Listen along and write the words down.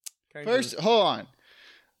First, hold on.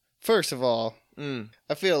 First of all,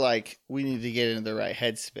 I feel like we need to get into the right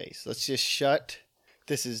headspace. Let's just shut.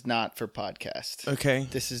 This is not for podcast. Okay.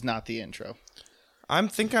 This is not the intro. I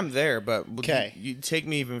think I'm there, but Okay. you take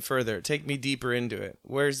me even further. Take me deeper into it.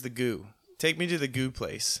 Where's the goo? Take me to the goo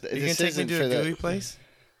place. You This can take me isn't to for the the- gooey place?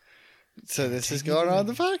 So this is going on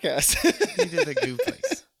the podcast. Take me to the goo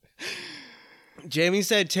place. Jamie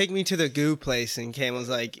said, "Take me to the goo place," and Cam was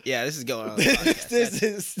like, "Yeah, this is going on." The podcast.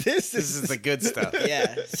 This This is the good stuff.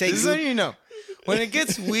 yeah. Say This is goo. when you know. When it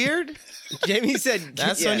gets weird, Jamie said,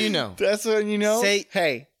 that's yeah. when you know. That's when you know. Say-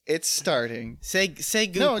 hey, it's starting. Say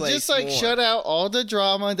goo No, place just like more. shut out all the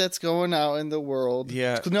drama that's going out in the world.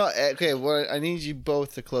 Yeah. No, okay. Well, I need you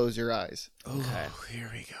both to close your eyes. Oh, here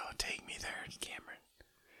we go. Take me there, Cameron.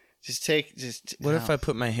 What if I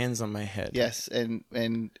put my hands on my head? Yes, and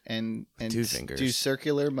 2 fingers. do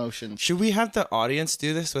circular motions Should we have the audience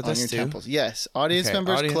do this with on us your too? temples. Yes, audience Okay,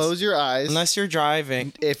 members, audience- close your eyes. Unless you're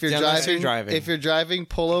driving. If you're Unless driving, if you're driving,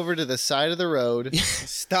 pull over to the side of the road.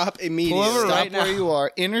 Stop immediately. Pull over Stop right where now. you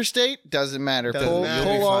are. Interstate doesn't matter. Doesn't pull matter.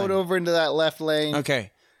 pull You'll be out fine. over into that left lane.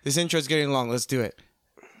 Okay. This intro's getting long. Let's do it.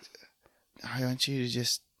 I want you to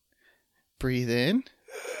just breathe in.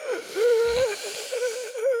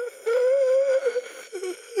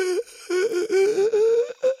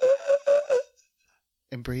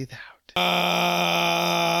 And breathe out.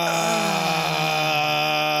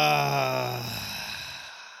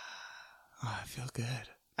 Oh, I feel good.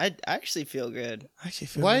 I actually feel good. I actually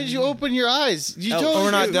feel Why good. did you open your eyes? You Oh, told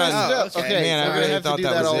we're not me. done. Oh, Okay. okay, Man, I we're really gonna have to thought do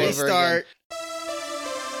that that was all it. over Start.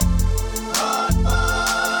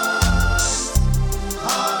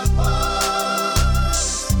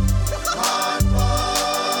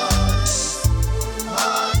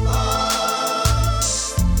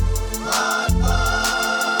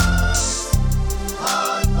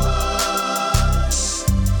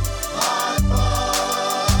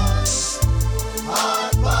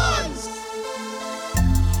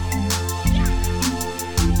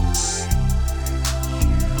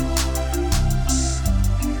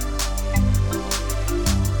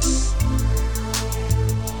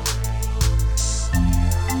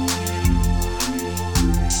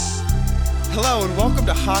 Hello and welcome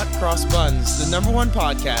to Hot Cross Buns, the #1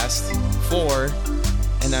 podcast for,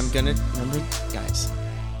 and I'm gonna remember, guys.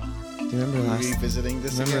 Do you remember Are last? we revisiting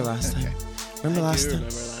this Remember again? last time? Okay. Remember I last do time?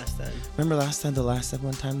 remember last time. Remember last time? The last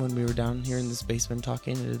one time when we were down here in this basement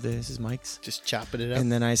talking to this is Mike's, Just chopping it up.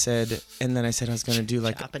 and then I said I was gonna do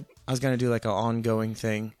like Chopping. I was gonna do like an ongoing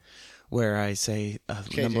thing where I say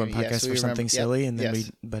Okay, #1 Jamie, podcast yes, for we something remember. Yep, silly, and then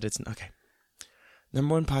yes. but it's okay.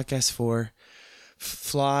 #1 podcast for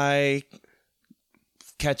Fly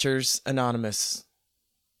Catchers Anonymous.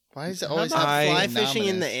 Why is it How always about I- fly fishing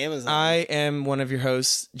in the anonymous? Amazon? I am one of your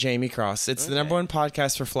hosts, Jamie Cross. It's the Okay. #1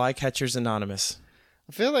 podcast for Fly Catchers Anonymous.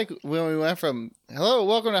 I feel like when we went from hello,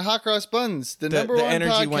 welcome to Hot Cross Buns, the The- number the one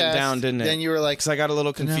energy podcast, went down, didn't it? Then you were like, Because I got a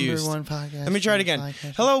little the confused. number one podcast. Let me try it for again. fly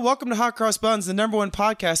catchers. Hello, welcome to Hot Cross Buns, the #1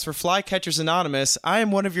 podcast for Fly Catchers Anonymous. I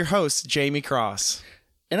am one of your hosts, Jamie Cross.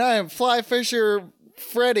 And I am Fly Fisher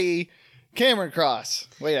Freddy Cameron Cross.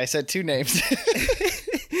 Wait, I said two names.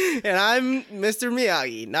 And I'm Mr.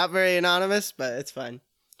 Miyagi. Not very anonymous, but it's fine.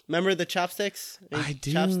 Remember the chopsticks? I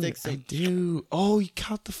do. Chopsticks. I do. Oh, you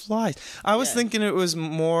caught the flies. I was Yeah. thinking it was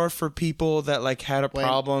more for people that like had a Wait,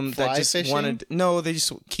 problem fly that just fishing? wanted. No, they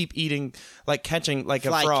just keep eating, like catching, like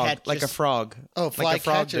Fly a frog, catch- like a just- frog. Oh, fly like a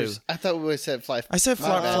frog catchers. do. I thought we said fly. I said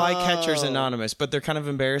My bad. Fly Catchers Oh. Anonymous, but they're kind of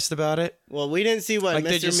embarrassed about it. Well, we didn't see what Like,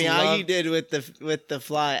 they Mr. just Miyagi love- did with the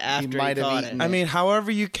fly after he might have caught eaten it. I mean,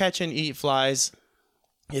 however you catch and eat flies,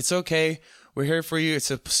 it's okay. We're here for you. It's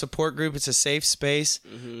a support group. It's a safe space.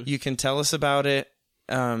 Mm-hmm. You can tell us about it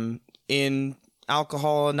in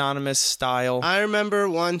Alcohol Anonymous style. I remember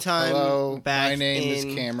one time Hello, back my name in,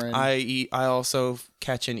 is Cameron. I also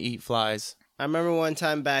catch and eat flies. I remember one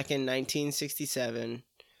time back in 1967,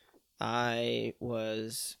 I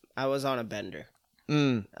was on a bender.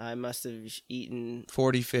 I must have eaten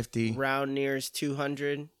 40, 50. round nears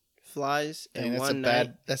 200 flies Dang, in that's one a night.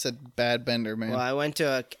 bad. That's a bad bender, man. Well, I went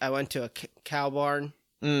to a cow barn.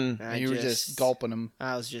 Mm. and you were just gulping them.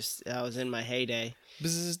 I was in my heyday.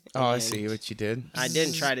 Oh, I And see what you did. I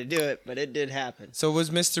didn't try to do it, but it did happen. So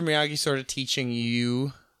was Mr. Miyagi sort of teaching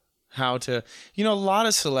you how to, a lot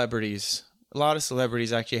of celebrities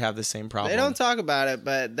actually have the same problem. They don't talk about it,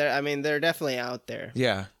 but they're definitely out there.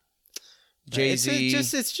 Yeah. Jay-Z,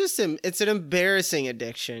 It's an embarrassing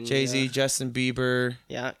addiction. Jay-Z, you know? Justin Bieber,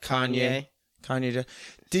 Yeah, Kanye.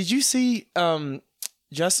 Did you see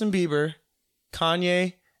Justin Bieber,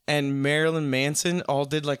 Kanye, and Marilyn Manson all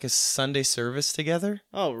did like a Sunday service together.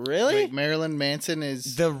 Oh, really? Wait, Marilyn Manson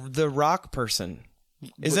is The rock person.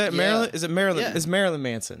 Is that Yeah. Marilyn? Is it Marilyn? Yeah. Is Marilyn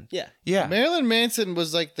Manson? Yeah. Yeah. Marilyn Manson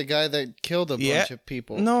was like the guy that killed a Yeah. bunch of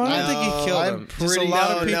people. No, I don't think he killed I'm him. Just a pretty- lot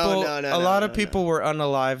of No, people. no, a lot of no. people were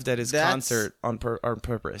unalived at his That's- concert on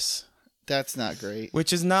purpose, That's not great.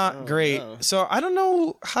 which is not Oh, great. no. So I don't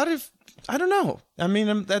know how to. I don't know. I mean,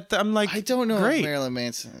 I'm like, I don't know Great. if Marilyn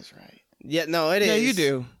Manson is right. Yeah, no, it is. Yeah, you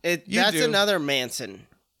do. That's do. another Manson.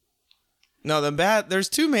 No, there's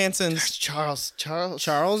two Mansons. Charles.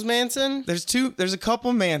 Charles Manson? There's a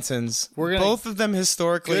couple Mansons. We're gonna- both of them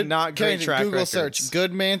historically not great Karen, track Google records. search.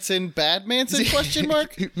 Good Manson, bad Manson? Question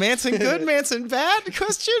mark. Manson good, Manson bad?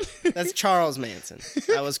 Question. That's Charles Manson.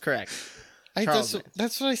 I was correct. Charles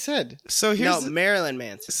That's what I said. So No, Marilyn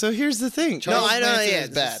Manson. here's the thing. Charles I know, Manson yeah, is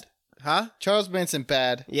bad. Huh? Charles Manson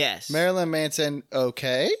bad. Yes. Marilyn Manson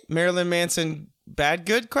okay. Marilyn Manson bad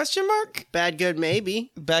good? Question mark. Bad, good,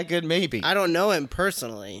 maybe. Bad good maybe. I don't know him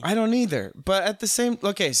personally. I don't either. But at the same,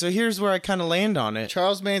 okay. So here's where I kind of land on it.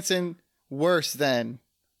 Charles Manson worse than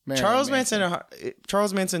Marilyn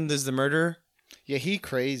Charles Manson is the murderer. Yeah, he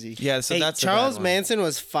crazy. Yeah, so Hey, that's a Charles bad one. Manson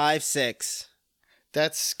was 5'6".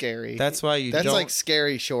 That's scary. That's why you That's don't. like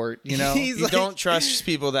scary short. You know. He's you like- don't trust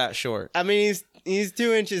people that short. I mean, he's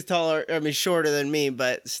 2 inches taller. I mean, shorter than me,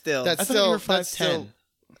 but still. That's I thought still you were that's 5'10". still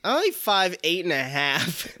only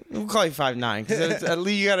 5'8.5". We'll call you 5'9" because at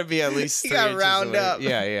least you got to be at least. You 3 gotta inches round away. up.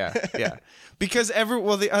 Yeah. Because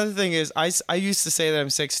the other thing is, I used to say that I'm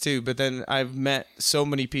 6'2", but then I've met so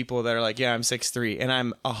many people that are like, yeah, I'm 6'3", and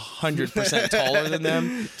I'm 100% taller than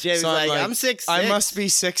them. Jamie's So like, I'm 6'6". I must be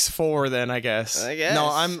 6'4" then, I guess. I guess. No,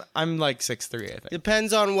 I'm like 6'3", I think.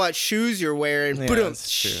 Depends on what shoes you're wearing. Yeah, Ba-dum.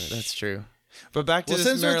 that's true. That's true. But back to Well, this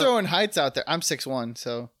since we're throwing heights out there, I'm 6'1",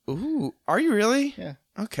 so Ooh, are you really? Yeah.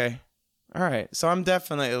 Okay. All right. So I'm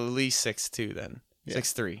definitely at least 6'2" then. Yeah.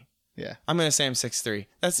 6'3". yeah. I'm gonna say I'm 6'3".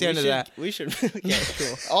 That's the end of that. We should. Okay,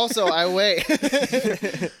 cool. Also, I weigh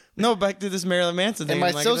No, back to this Marilyn Manson thing. and my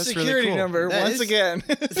I'm like, social that's security really cool. number That once is- again.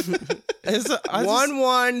 I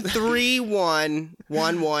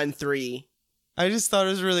 1131113. I just thought it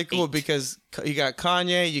was really cool because you got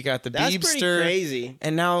Kanye, you got the That's pretty Biebster, crazy.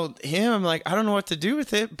 and now him. I'm like, I don't know what to do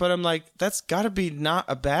with it, but I'm like, that's got to be not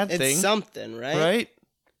a bad It's thing, something, right? right?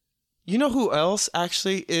 You know who else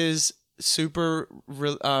actually is super,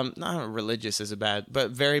 not religious is a bad,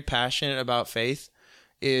 but very passionate about faith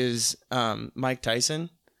is Mike Tyson.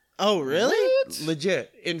 Oh, really?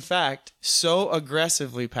 Legit. In fact, so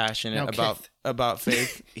aggressively passionate No, about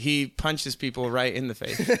faith, he punches people right in the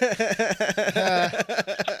face.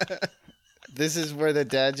 This is where the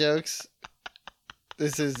dad jokes.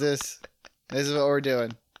 This is what we're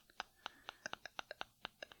doing.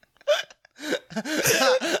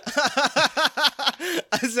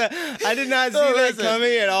 I did not see Oh, that listen.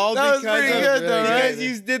 coming at all. That was because pretty of- good, though, because right?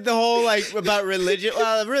 you did the whole like about religion.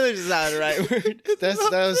 Well, religion is not the right word. That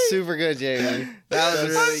was super good, Jamie. That was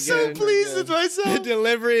really I'm so good. pleased with The myself.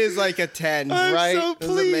 delivery is like a 10. I'm right? so It was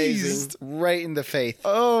amazing. pleased. Right in the faith.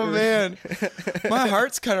 Oh man, my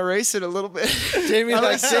heart's kind of racing a little bit. Jamie, I'm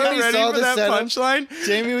like, so Jamie ready saw for the that setup. punchline.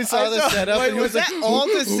 Jamie saw the setup Wait, and he was was that like, all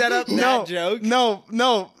to set up that joke?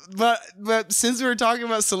 No. But since we were talking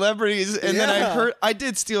about celebrities, and then Yeah. I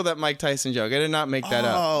did steal that Mike Tyson joke. I did not make that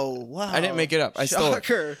up. Oh, wow. I didn't make it up. I stole it.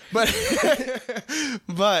 Shocker.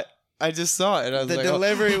 But I just saw it. And I was The like,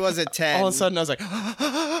 delivery was a 10. all of a sudden, I was like,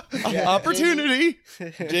 opportunity.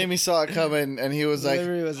 Jamie saw it coming and he was like,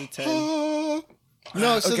 delivery was a 10.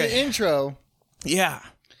 no. So Okay. the intro, Yeah.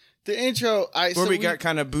 where We got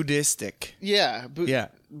kind of Buddhistic. yeah,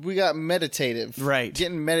 we got meditative, Right.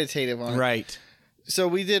 Getting meditative on it. Right. So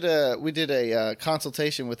we did a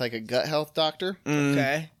consultation with like a gut health doctor,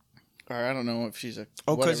 Okay. or I don't know if she's a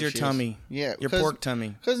Oh, whatever because your she is. tummy. Yeah, Your pork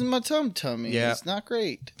tummy. Because my tummy Yeah. is not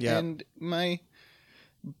great. Yeah. And my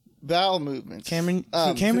bowel movements. Cameron,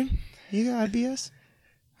 you got IBS?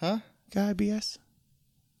 Huh? Got IBS?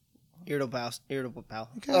 Irritable bowel.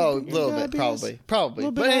 Oh, a little got bit, IBS? probably.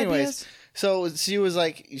 Little bit But of anyways, IBS? so she was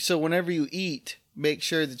like, so whenever you eat, make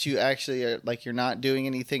sure that you actually are like, you're not doing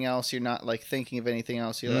anything else. You're not like thinking of anything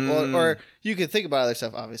else. You're like, or you could think about other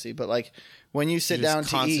stuff, obviously, but like when you sit You're down just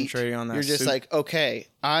to eat, concentrating on that you're just soup. like, okay,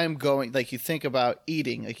 I'm going. Like you think about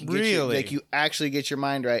eating, like you get Really? like you actually get your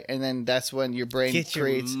mind right, and then that's when your brain Get your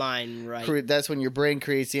creates. mind right. That's when your brain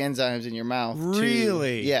creates the enzymes in your mouth.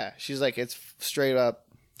 Really? Yeah. She's like, it's straight up.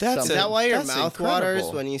 That's Is something. that why your that's mouth incredible.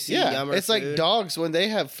 waters when you see Yeah, yummer it's like food? dogs when they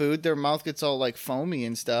have food, their mouth gets all like foamy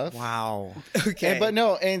and stuff. Wow. Okay. But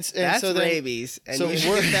no, and that's so then, rabies, and so you should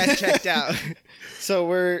we're- get that checked out. so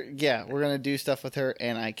we're gonna do stuff with her,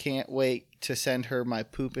 and I can't wait to send her my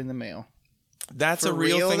poop in the mail. That's For a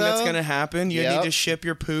real real, thing that's though? going to happen. You Yep. need to ship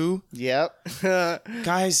your poo. Yep.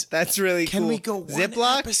 Guys, That's really can cool. we go one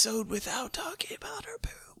Ziploc? episode without talking about our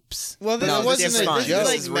poops? Well, this No, is this is different. fine. This This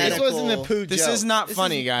is is like real. This wasn't a medical. poo This joke. is not This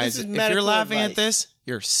funny, is- guys. this is If you're medical laughing at advice. this,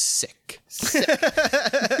 you're sick.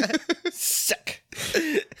 Sick.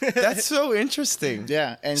 That's so interesting.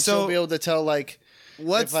 Yeah, and So- she'll be able to tell like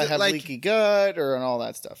What's if I the, have like? leaky gut or and all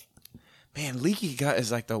that stuff. Man, leaky gut is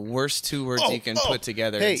like the worst two words you can put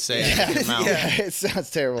together Hey, and say yeah, in your mouth. yeah, it sounds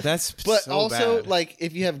terrible. That's but so also bad. like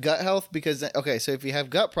if you have gut health, because okay, so if you have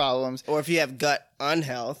gut problems, Or if you have gut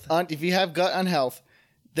unhealth. if you have gut unhealth,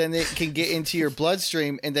 then it can get into your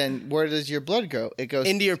bloodstream, and then where does your blood go? It goes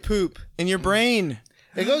Into your poop. in your brain.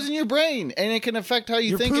 It goes in your brain, and it can affect how you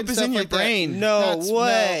Your think. poop and is stuff in your like that. brain. No That's-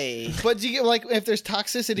 way. But you get like if there's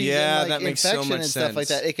toxicity, Yeah, and, like, that makes so infection much and stuff like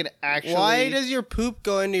sense. that, it can actually. Why does your poop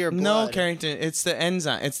go into your blood? No, Carrington, it's the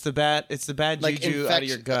enzyme. It's the bad Like juju out of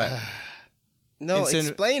your infection- gut. No, It's in-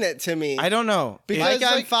 explain it to me. I don't know. Because- like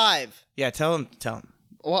I'm like- 5. Yeah, tell him.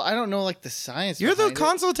 Well, I don't know like the science. You're the behind it.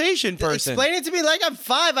 consultation person. Explain it to me like I'm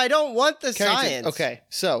 5. I don't want the Carrington, science. Okay,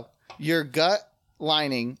 so your gut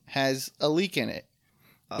lining has a leak in it.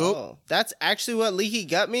 Oh, that's actually what leaky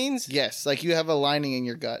gut means? Yes, like you have a lining in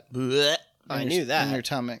your gut. Blech. I in knew your, that. in your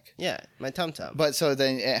stomach. Yeah, my tum-tum. But so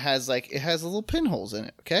then it has little pinholes in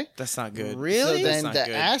it. Okay. That's not good. Really? So then That's the not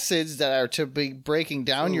good. acids that are to be breaking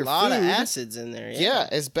down a your lot food, of acids in there. yeah,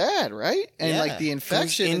 it's bad, right? And Yeah. like the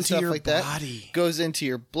infection and into stuff your like that body. goes into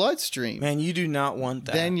your bloodstream. Man, you do not want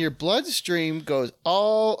that. Then your bloodstream goes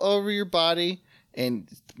all over your body and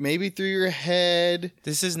maybe through your head.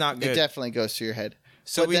 this is not It good. definitely goes to your head.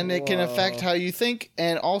 So But we- then it can affect how you think,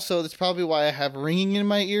 and also that's probably why I have ringing in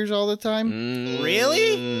my ears all the time. Mm.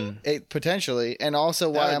 Really? It potentially, and also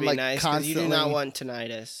That why would I'm be like nice because constantly. you do not want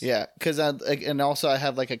tinnitus. Yeah, because and also I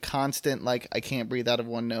have like a constant like I can't breathe out of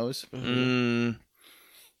one nose. Mm.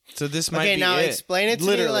 So this might Okay, be now it. explain it to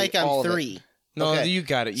Literally, me like all I'm of it. 3. No, Okay. you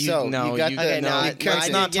got it. You So, no, you got you the- Okay, no, now you, I let's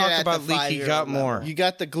did not get talk at about the leaky 5-year-old gut level. more. You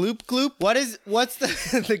got the gloop gloop. What's the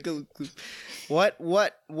the gloop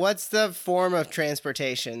gloop? What's the form of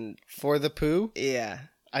transportation? For the poo? Yeah.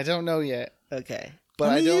 I don't know yet, Okay. but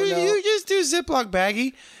I I, mean, don't know. You just do Ziploc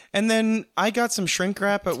baggie, and then I got some shrink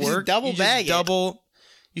wrap at just work. double you bag it. Double.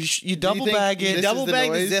 You double think bag it. this Double is the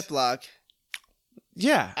bag the noise? Ziploc.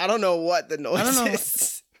 Yeah, I don't know what the noise I don't know.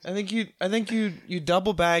 is. I think you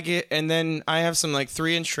double bag it, and then I have some like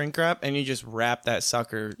 3-inch shrink wrap, and you just wrap that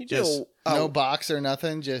sucker. You Just do No box or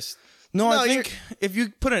nothing. Just no, No, I think if you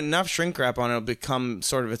put enough shrink wrap on it, it'll become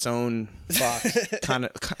sort of its own box. kind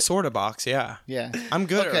of sort of box. Yeah, Yeah. I'm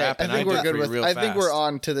good at Okay, I wrapping. think do we're it good for you with. real I think fast. we're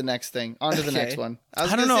on to the next thing. On to the next one. I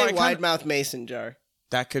was I don't gonna know, say I kinda- wide mouth mason jar.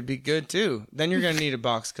 That could be good too. Then you're gonna need a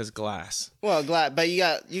box because glass. Well, glad, but you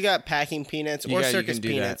got packing peanuts or You circus can do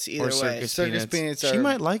peanuts. that. Either Or way. circus Circus peanuts She are.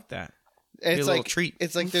 might like that. It's a little like treat.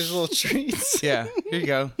 It's like there's little treats. Yeah, here you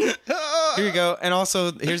go. Here you go. And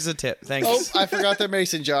also, here's the tip. Thanks. Oh, I forgot the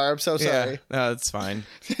mason jar. I'm so yeah, sorry. no, it's fine.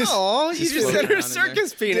 Oh, you just float said her around in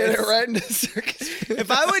circus Did peanuts. it right into circus. If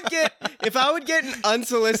I would get an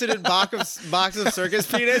unsolicited box of circus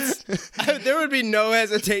peanuts, there would be no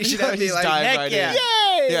hesitation. No, I'd be just like, dive heck right yeah, in.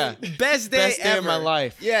 yay, Yeah. best day Best day ever. of my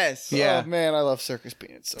life. Yes. Yeah. Oh man, I love circus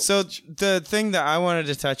peanuts. So the thing that I wanted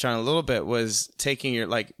to touch on a little bit was taking your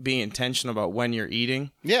being intentional about when you're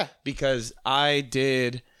eating, Yeah. because I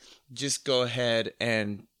did just go ahead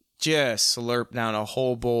and just slurp down a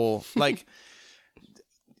whole bowl. Like,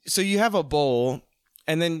 so you have a bowl,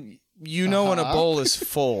 and then you know when a bowl is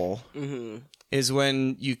full is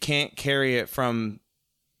when you can't carry it from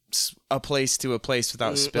a place to a place without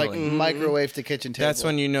Like spilling. microwave to kitchen table. That's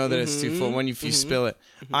when you know that it's too full. When you spill it,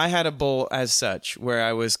 I had a bowl as such where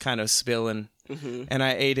I was kind of spilling, and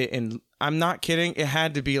I ate it. And I'm not kidding; it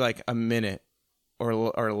had to be like a minute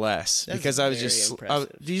or less That's because I was very just.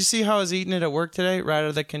 impressive. Do you see how I was eating it at work today? Right out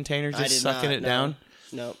of the container, I just did sucking not, it no. down.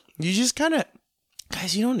 Nope. You just kind of,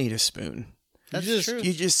 guys. You don't need a spoon. That's just- true.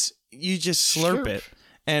 You just slurp Slurp. it,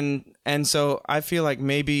 and so I feel like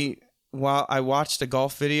maybe while I watched a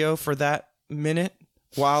golf video for that minute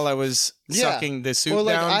while I was sucking the soup Or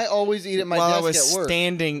like down. I always eat at my while I desk was at work.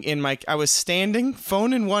 standing,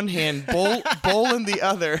 phone in one hand, bowl in the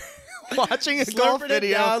other, watching a golf Slurping it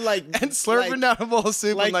video down like and slurping down a bowl of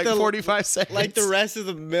soup in like the- 45 seconds. like the rest of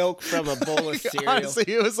the milk from a bowl of cereal. Honestly,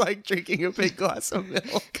 it was like drinking a big glass of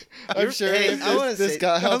milk. I'm sure Hey, if I wanna this say-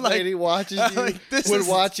 guy health I'm like- lady watches I'm you, like, this would is-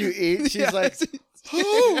 watch you eat. She's Yeah, like, it's-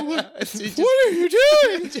 "Oh, She just- what are you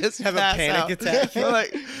doing?" just Have a pass panic out. attack. I'm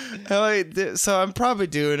like, So I'm probably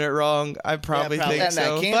doing it wrong. I probably probably. think And I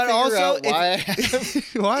so. can't But figure also, out why I have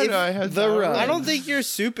Why do I have the that run. wrong? I don't think your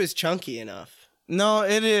soup is chunky enough. No,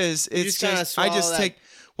 it is. It's just kinda just I just swallow that- take.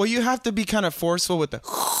 Well, you have to be kind of forceful with the,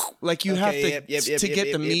 like you have to yep, yep, to get yep,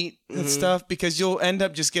 the yep. meat and stuff because you'll end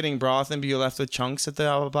up just getting broth and be left with chunks at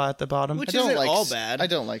the bottom. Which I don't isn't like all bad. I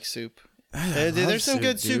don't like soup. There's some soup,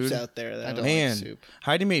 good soups dude. out there, though. I don't Man, like soup.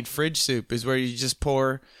 Heidi made fridge soup is where you just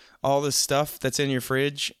pour all the stuff that's in your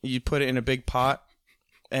fridge, you put it in a big pot,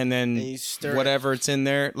 and then And you stir it. whatever it's in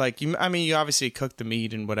there. Like you obviously cook the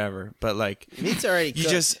meat and whatever, but like Meat's already you cooked.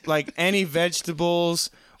 just like any vegetables,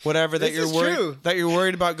 whatever that This you're is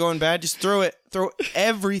worried true. about going bad, just throw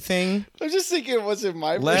everything, I'm just thinking, what's in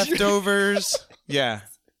my version? leftovers. Yeah,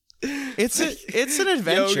 it's an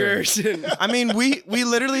adventure. Yogurt and- I mean, we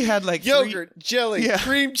literally had like Yogurt, jelly, Yeah.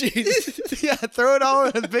 cream cheese, yeah, throw it all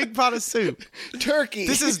in a big pot of soup. turkey.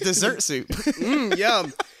 This is dessert soup.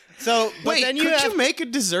 Yum. So, but Wait, then could you have. you make a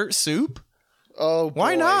dessert soup? oh,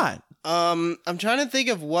 Why boy. not? I'm trying to think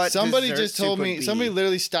of what Somebody dessert just told soup me. would be. Somebody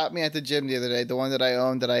literally stopped me at the gym the other day. The one that I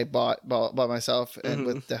owned that I bought myself and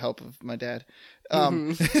with the help of my dad.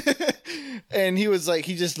 And he was like,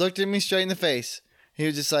 he just looked at me straight in the face. He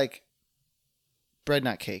was just like, bread,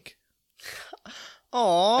 not cake.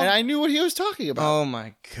 Aw. And I knew what he was talking about. Oh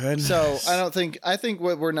my goodness. So I think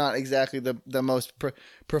we're not exactly the most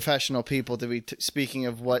professional people to be speaking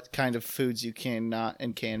of what kind of foods you cannot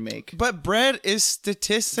and can make. But bread is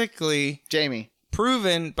statistically Jamie,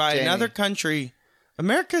 proven by Jamie. another country.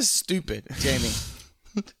 America's stupid. Jamie,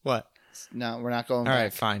 What? no, we're not going All back.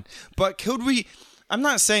 right, fine. But could we? I'm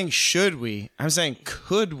not saying should we. I'm saying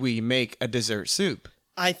could we make a dessert soup?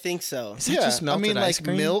 I think so. Is that just melted I mean ice like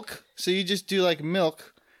cream? milk. So you just do like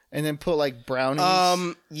milk and then put like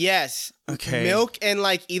brownies. Yes. Okay. Milk and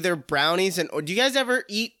like either brownies or do you guys ever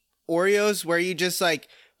eat Oreos where you just like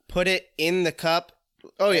put it in the cup?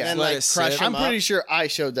 Oh yeah, and then Let like it crush sit. them I'm pretty up? sure I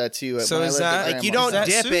showed that to you. So when I is lived at that- Like you Grandma's. don't that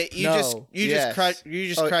dip soup? it. You No. just crush. You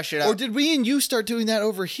just Oh, crush it up. Or did we and you start doing that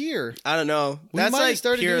over here? I don't know. We That's might like have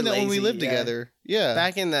started pure doing that when we lazy, lived yeah. together. Yeah,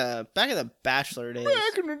 Back in the bachelor days.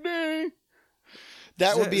 back in the day.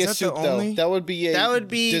 That Is would that- be is a that the soup only- though. That would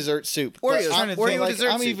be dessert soup. Oreos. But Trying to but, think. like, Dessert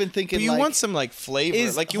I'm soup. even thinking But you like, want some like flavor.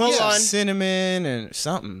 Is- Like you hold want some on. cinnamon and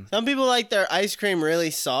something. Some people like their ice cream really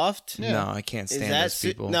soft. Yeah. No, I can't Is stand that those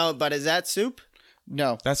soup? people. No, but is that soup?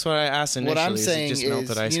 no. That's what I asked initially. What I'm is it saying just is,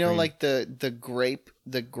 melted ice you know, cream? like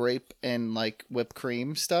the grape and like whipped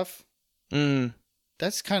cream stuff.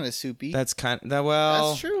 That's kind of soupy. That's kind of that. Well,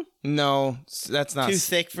 That's true. No, that's not Too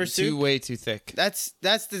thick for soup? Way too thick. That's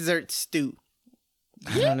dessert stew.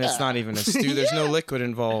 And it's not even a stew. There's no liquid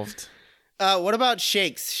involved. What about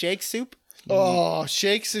shakes? Shake soup? Oh,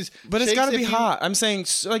 shakes is. But it's shakes got to if be you- hot. I'm saying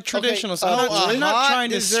like traditional. So oh, I'm not hot trying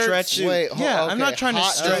to dessert stretch. soup. Wait, Yeah, okay, I'm not trying to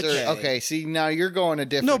hot stretch. dessert. Okay, see now you're going a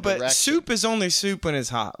different No, but direction. soup is only soup when it's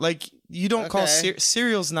hot. Like you don't call Okay.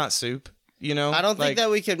 cereal's not soup. You know. I don't Like, think that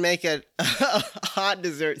we could make a hot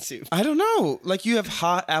dessert soup. I don't know. Like you have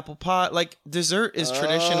hot apple pie. Like dessert is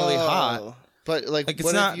traditionally hot. Oh. But like, Like, it's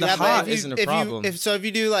what not if the you Yeah, but hot if you- isn't a if you- problem. if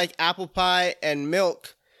you do like apple pie and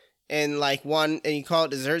milk and like one and you call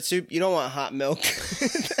it dessert soup, you don't want hot milk.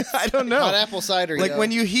 I don't know. hot apple cider? Like you know?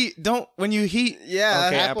 when you heat. Yeah,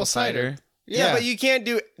 Okay, apple apple cider. yeah, but you can't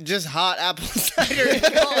do just hot apple cider and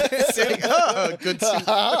call it soup. Oh, good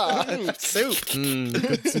soup. Soup.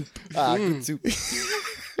 Good soup. good soup.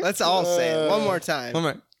 Let's all say it one more time. One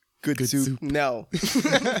more. Good soup. No.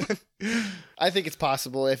 I think it's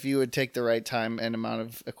possible if you would take the right time and amount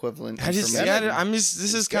of equivalent. I just information. got it.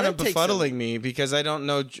 This is kind of gotta take befuddling me because I don't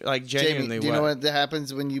know like genuinely Jamie, do you know what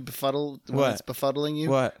happens when you befuddle? When What? it's befuddling you?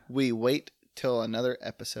 What? We wait till another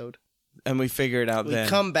episode. and we figure it out We then.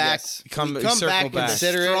 come back. Yes. Come- we come circle back with back. a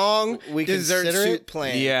Consider it. strong We dessert consider soup it.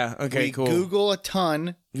 plan. Yeah. Okay. we cool. Google a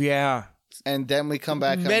ton, Yeah. and then we come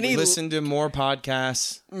back. Many- Listen to more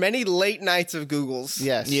podcasts. Many late nights of Googles.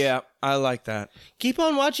 Yes. Yeah, I like that. Keep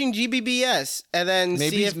on watching GBBS and then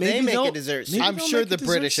see if they make a they'll- dessert soup. maybe I'm they'll sure make a the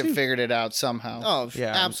dessert British have soup. figured it out somehow. Oh,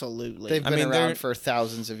 Yeah. absolutely. They've been mean, they're- around for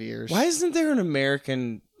thousands of years. Why isn't there an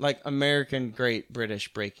American Great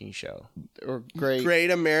British Baking Show? Or great. Great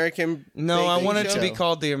American No, I baking want it to show. be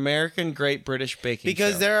called the American Great British Baking Show.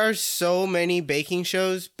 Because there are so many baking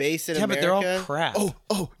shows based in yeah, but America. they're all crap.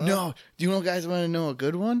 Oh no! Do you guys want to know a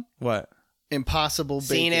good one? What? Impossible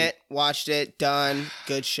Seen Baking. it, watched it, done.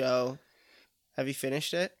 Good show. Have you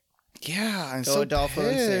finished it? Yeah, I'm Go so Adolfo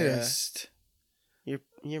and Sarah. pissed.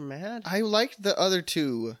 You're mad? I liked the other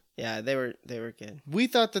two. Yeah, they were good. We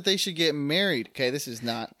thought that they should get married. Okay, this is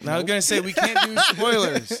not. I was gonna say we can't do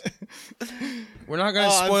spoilers. We're not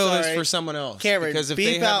gonna spoil this sorry. for someone else. Cameron, because if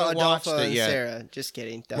beep they out haven't watched Adolfo it and yet, Sarah. Just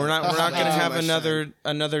kidding. we're not gonna Too have much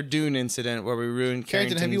another Dune incident where we ruin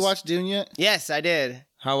Carrington, have you Carrington's- watched Dune yet? Yes, I did.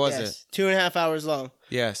 How was Yes. 2.5 hours long. it?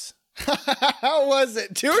 Yes. How was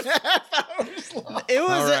it? 2.5 hours long. It was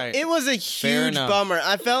All right. it was a Fair huge enough. bummer.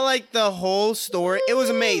 I felt like the whole story. It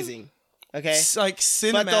was amazing. Okay, It's like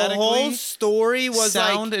cinematically, but the whole story was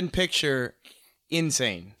sound like and picture,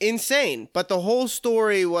 insane. insane. But the whole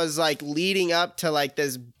story was like leading up to like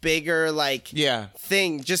this bigger like Yeah.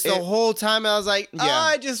 thing. Just the It- whole time I was like, Yeah.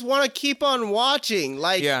 I just want to keep on watching.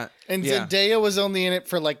 Like, Yeah. And yeah. Zendaya was only in it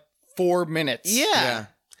for like 4 minutes. yeah. Yeah.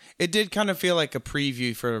 It did kind of feel like a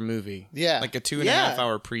preview for a movie. Yeah. Like a 2.5 Yeah.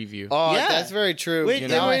 hour preview. Oh, Yeah. that's very true. Wait, You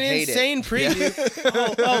they know, were I an hate it. insane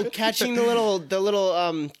preview. Catching the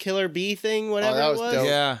little killer bee thing, whatever that it was was. dope.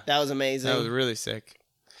 Yeah. That was amazing. That was really sick.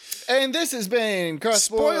 And this has been Cross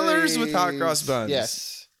Spoilers Boys. with Hot Cross Buns.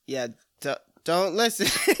 Yes. Yeah, don't listen.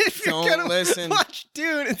 If you're Don't gonna listen. Watch,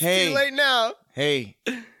 dude. It's Hey. too late now. Hey,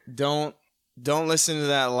 don't listen to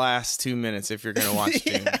that last 2 minutes if you're gonna watch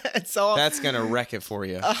Dune. Yeah, it's all. That's gonna wreck it for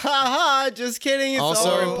you. Ha ha! Just kidding. It's Also,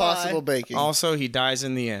 all a Or lie. Impossible Baking. Also, he dies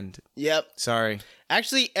in the end. Yep. Sorry.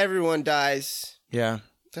 Actually, everyone dies. Yeah,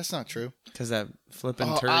 That's not true. because that flipping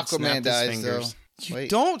Oh, turd Aquaman snapped his dies, fingers. though. You Wait.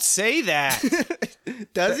 don't say that.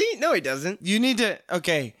 Does he? No, he doesn't. You need to.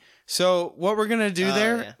 Okay, so what we're gonna do Oh,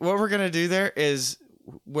 there? yeah. What we're gonna do there is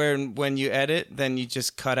when you edit, then you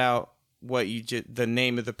just cut out what the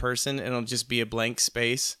name of the person, and it'll just be a blank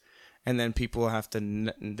space, and then people will have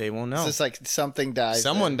to. They won't know. It's just like something dies.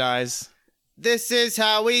 Someone there. dies. This is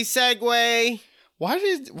how we segue. Why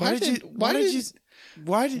did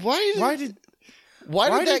Why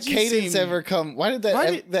did that did you cadence seem- ever come? Why did that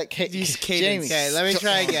Why did that these Jamie? cadence- Okay, let me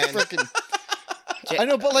try again. Frickin- I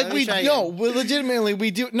know, but like Let me we try no, again. we legitimately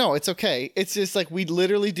we do. No, it's okay. It's just like we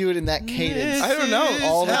literally do it in that cadence. I don't know.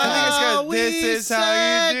 All the I think it's time. good. This is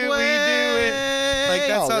how you do. We do it. Like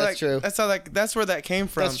that's Oh, how. that's Like, true. That's how. Like that's where that came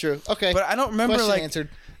from. That's true. Okay, But I don't remember question like answered.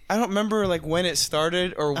 I don't remember like when it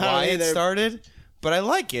started or don't why it either. started. But I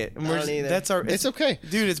like it. And I don't either. that's our. It's okay.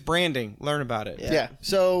 dude. It's branding. Learn about it. Yeah. Yeah.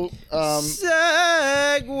 So,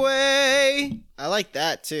 Segue. I like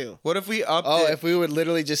that too. What if we upped oh, it? if we would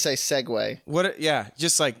literally just say segue. Yeah,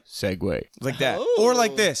 just like segue like that, Oh. or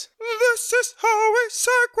like this. This is how we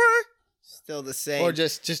segue. Still the same. Or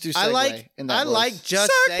just do segue. I like in that I voice. like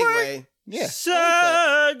just Segue. segue. Yeah.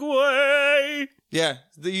 Segue. Yeah,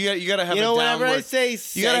 you gotta have You know, a whenever downward. I say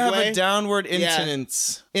segue, You gotta have a downward Yeah.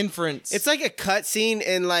 inference. it's like a cutscene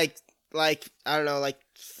in like I don't know, like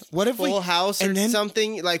what if Full House or and then-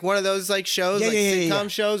 something, like one of those like shows, Yeah, like yeah, yeah, sitcom yeah.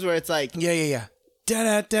 shows where it's like, Yeah. Da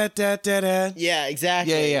da da da da da. yeah,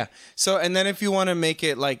 exactly. Yeah. So, and then if you want to make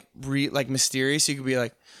it like like mysterious, you could be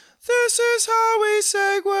like, "This is how we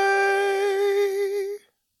segue,"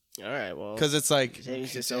 All right, well, because it's like,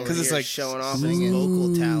 James just over 'cause it's here like showing off his singing.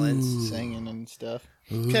 vocal talents. Singing and stuff.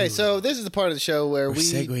 Okay, so this is the part of the show where we're we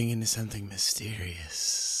segueing into something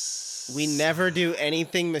mysterious. We never do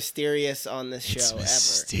anything mysterious on this show It's ever.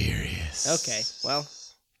 mysterious. Okay, well,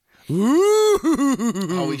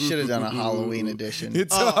 Oh, we should have done a Halloween edition.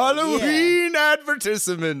 It's Oh, a Halloween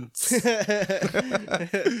advertisement.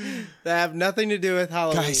 that have nothing to do with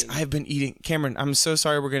Halloween. Guys, I've been eating. Cameron, I'm so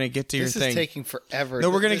sorry. We're gonna get to your This is thing. taking forever. No,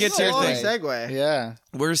 we're gonna This get to is your long thing. segue. Yeah.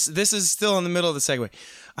 This is still in the middle of the segue.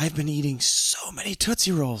 I've been eating so many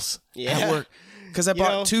Tootsie Rolls Yeah. at work because I You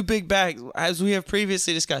bought know- 2 big bags, as we have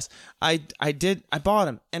previously discussed. I bought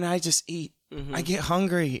them and I just eat. I get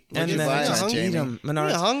hungry and you then I buying just that, eat Jamie? them. You're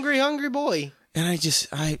a hungry boy. And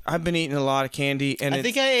I've been eating a lot of candy. And I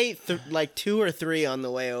think I ate like 2 or 3 on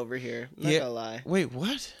the way over here. I'm not Yeah. gonna lie. Wait,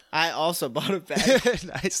 what? I also bought a bag.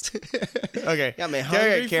 Nice. Okay. Got me Okay,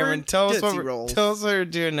 hungry Cameron, for tell us Tootsie Rolls. what we're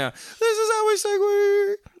doing now. This is how we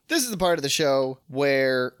segue. This is the part of the show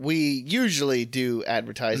where we usually do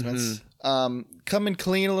advertisements. Coming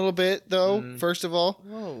clean a little bit, though, first of all.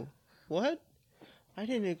 Whoa. What? I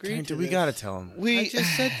didn't agree to Carrington, we this. gotta tell him. I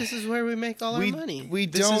just said this is where we make all our money. We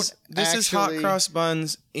This don't. is hot actually- cross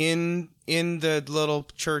buns in the little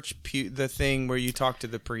church the thing where you talk to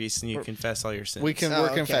the priest and you confess all your sins. We can. Oh, We're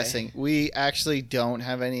okay. confessing. We actually don't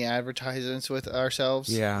have any advertisements with ourselves.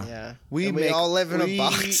 Yeah. Yeah. We And make, all live in a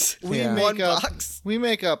box. We Yeah. make One up. box. We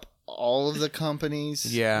make up all of the companies.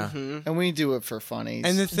 Yeah. And we do it for funnies.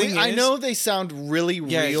 And the thing I is- know they sound really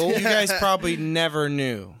Yeah, real. you guys probably never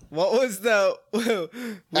knew. What was the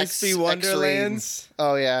Wispy X-Rays. Wonderlands?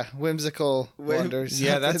 Oh yeah, whimsical wonders.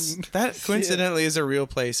 Yeah, that coincidentally is a real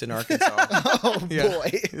place in Arkansas. Oh Yeah. boy,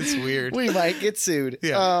 It's weird. we might get sued.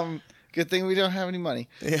 Yeah. Good thing we don't have any money.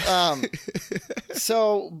 Yeah.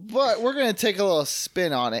 But we're going to take a little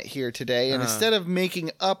spin on it here today. And instead of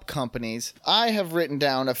making up companies, I have written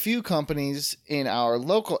down a few companies in our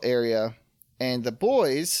local area. And the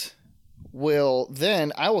boys will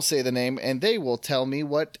then, I will say the name, and they will tell me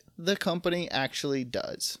what the company actually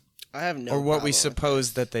does. I have no Or what we problem.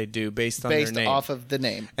 suppose that they do based on Based their name. off of the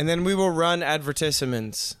name. And then we will run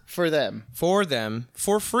advertisements For them. for them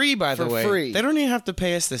for free, by the For way. free. They don't even have to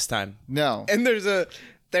pay us this time. No. And there's a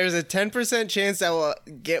 10% chance that we'll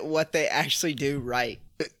get what they actually do right.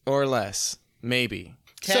 Or less. Maybe.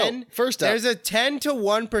 10. So, first up. There's a 10 to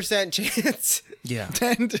 1% chance. Yeah.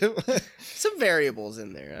 Some variables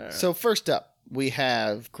in there. I don't know. So first up, we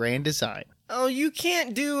have Grand Design. Oh, you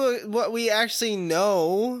can't do what we actually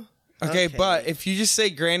know. Okay, but if you just say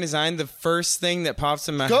Grand Design, the first thing that pops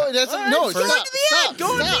in my Go. That's All right, no. go Stop. into the ad. Stop.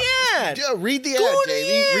 Go into stop. the ad. Yeah, read the Go ad, to the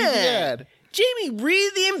Jamie. Read the ad. ad. Jamie,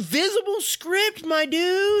 read the invisible script, my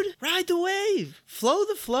dude. Ride the wave. Flow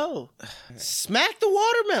the flow. Smack the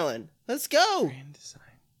watermelon. Let's go. Grand Design.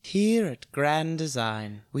 Here at Grand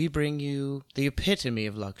Design, we bring you the epitome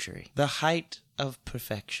of luxury, the height of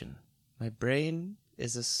perfection. My brain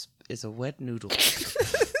is a wet noodle.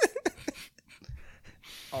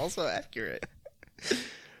 Also accurate.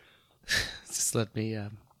 Just let me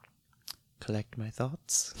collect my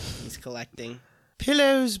thoughts. He's collecting.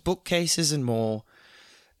 Pillows, bookcases, and more.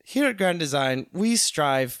 Here at Grand Design, we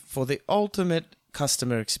strive for the ultimate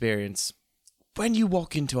customer experience. When you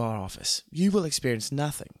walk into our office, you will experience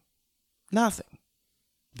nothing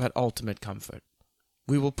but ultimate comfort.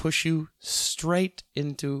 We will push you straight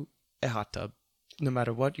into a hot tub. No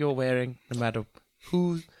matter what you're wearing, no matter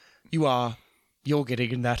who you are, you're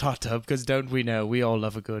getting in that hot tub, because don't we know, we all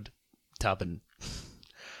love a good tubbing.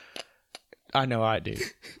 I know I do.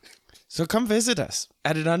 So come visit us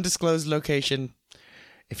at an undisclosed location.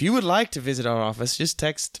 If you would like to visit our office, just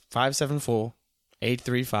text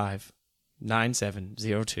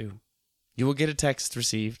 574-835-9702. You will get a text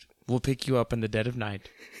received. We'll pick you up in the dead of night,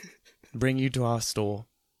 bring you to our store,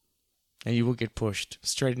 and you will get pushed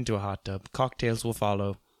straight into a hot tub. Cocktails will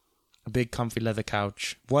follow. A big comfy leather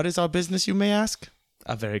couch. What is our business, you may ask?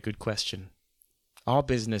 A very good question. Our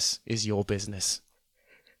business is your business.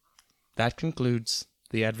 That concludes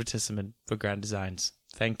the advertisement for Grand Designs.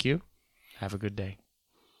 Thank you. Have a good day.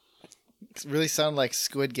 It really sound like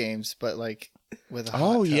Squid Games, but like with a hot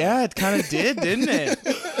Oh, tub. yeah, it kind of did, didn't it?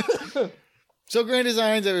 So Grand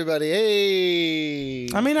Designs, everybody. Hey.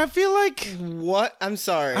 I mean, I feel like, What? I'm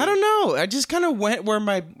sorry. I don't know. I just kind of went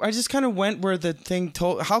where the thing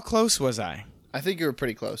told. How close was I? I think you were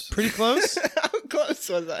pretty close. Pretty close? How close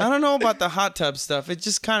was I? I don't know about the hot tub stuff. It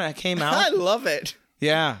just kind of came I out. love it.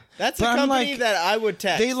 Yeah. That's But a I'm company like, that I would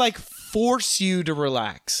text. they like force you to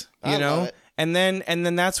relax, you I know? love it. And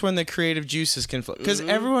then that's when the creative juices can flow. Because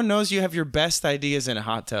everyone knows you have your best ideas in a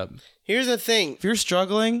hot tub. Here's the thing. If you're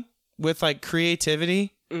struggling with like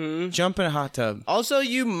creativity, jump in a hot tub. Also,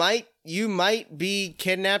 you might be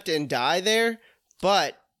kidnapped and die there,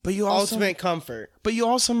 but you also ultimate comfort.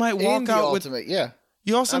 might walk In the out with ultimate, yeah.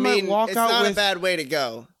 you also I mean, might walk it's out not with a bad way to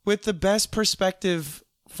go. with the best perspective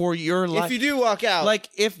for your life. If you do walk out, like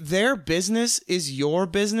if their business is your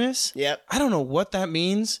business, yep. I don't know what that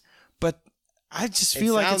means, but I just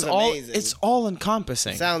feel like sounds amazing. it's all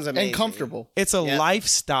encompassing. Sounds amazing. And comfortable. It's a Yep.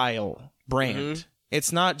 lifestyle brand.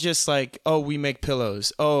 It's not just like, oh, we make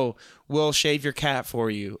pillows. Oh, we'll shave your cat for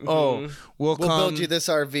you. Oh, we'll We'll come build you this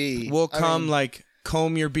RV. we'll I come mean, like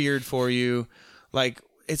comb your beard for you. Like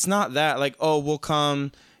it's not that. Like, oh, we'll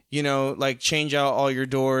come, like change out all your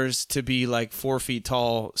doors to be like 4 feet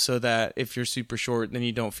tall so that if you're super short, then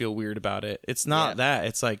you don't feel weird about it. It's not that.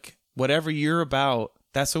 It's like whatever you're about,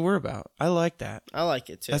 that's what we're about. I like that. I like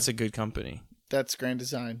it too. That's a good company. That's Grand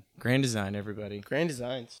Design. Grand Design, everybody. Grand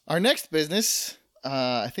Designs. Our next business,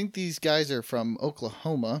 I think these guys are from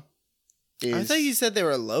Oklahoma. I thought you said they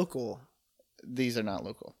were local. These are not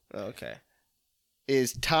local. Oh, okay.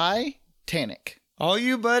 Is Titanic. All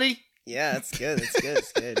you, buddy. Yeah, it's good. It's good.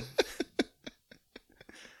 It's good.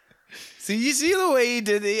 See, you see the way he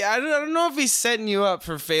did it. I don't know if he's setting you up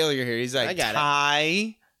for failure here. He's like, I got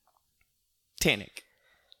it. Titanic.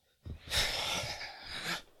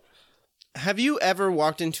 Have you ever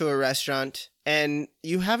walked into a restaurant and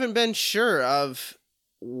you haven't been sure of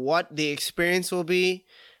what the experience will be,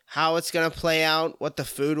 how it's going to play out, what the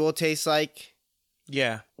food will taste like.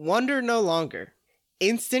 Yeah. Wonder no longer.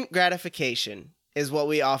 Instant gratification is what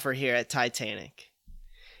we offer here at Titanic.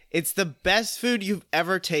 It's the best food you've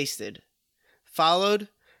ever tasted, followed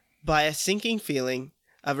by a sinking feeling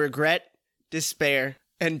of regret, despair,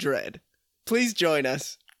 and dread. Please join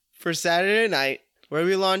us for Saturday night, where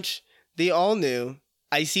we launch the all-new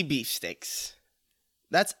Icy Beef Sticks.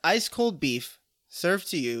 That's ice-cold beef served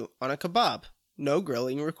to you on a kebab. No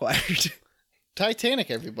grilling required. Titanic,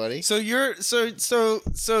 everybody. So your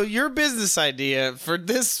business idea for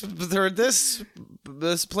this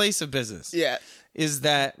place of business Yeah. is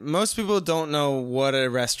that most people don't know what a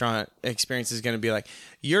restaurant experience is going to be like.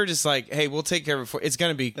 You're just like, hey, we'll take care of it. It's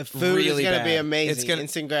going to be The food really is going to bad. be amazing. It's gonna,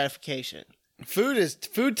 Instant gratification.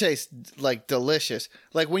 Food tastes like delicious.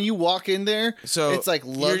 Like when you walk in there, so it's like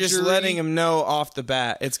luxury. You're just letting them know off the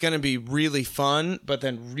bat. It's going to be really fun, but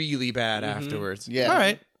then really bad afterwards. Yeah. All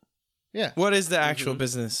right. Yeah. What is the actual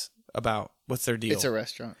business about? What's their deal? It's a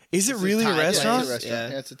restaurant. Is it really a Thai restaurant? It's a restaurant. Yeah.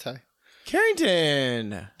 Yeah, it's a Thai.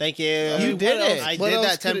 Carrington. Thank you. You did what it. else- I what did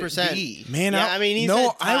else that could it 10%. be? Man, Yeah, I mean, he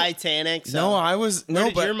said Titanic. So I was where no,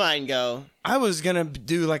 did but your mind go? I was gonna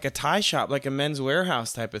do like a tie shop, like a Men's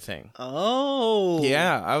Warehouse type of thing. Oh,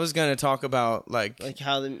 Yeah, I was gonna talk about like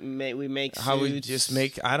how we make how we suits. just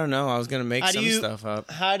make. I don't know. I was gonna make How do some you- stuff up.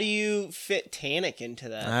 How do you fit Tanic into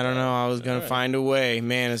that? I don't know. I was gonna find a way.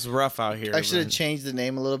 Man, it's rough out here. I should have but- changed the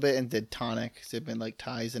name a little bit and did tonic. It's been like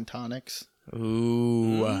ties and tonics.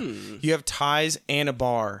 Ooh, you have ties and a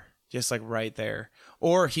bar, just like right there,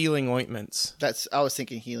 or healing ointments I was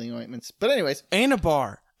thinking healing ointments. But anyways, and a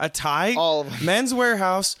bar. A tie, All of them. Men's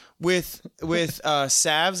Warehouse with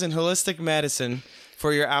salves and holistic medicine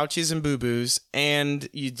for your ouchies and boo boos, and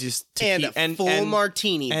you just And a full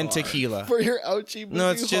martini and bar. tequila. for your ouchie No,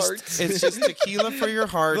 it's hearts. just tequila for your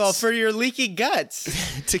hearts. Well, for your leaky guts.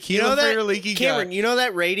 tequila You know for that, your leaky Cameron? gut. You know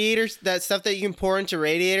that radiators, that stuff that you can pour into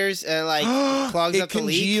radiators and like clogs It up the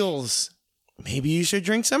leak. congeals. Maybe you should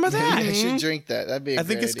drink some of that. I should drink that. That'd be. I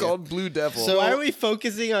think great it's idea. called Blue Devil. So- Why are we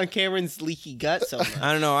focusing on Cameron's leaky gut so much?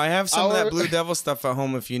 I don't know. I have some of Our- that Blue Devil stuff at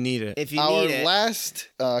home if you need it. If you Our need it, last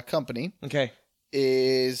company Okay.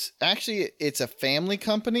 is actually it's a family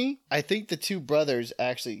company. I think the two brothers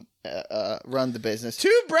actually run the business,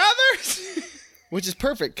 Two brothers. which is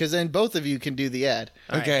perfect because then both of you can do the ad.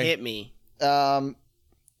 All right, Okay. hit me.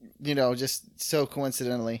 Just so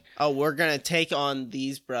coincidentally. Oh, we're gonna take on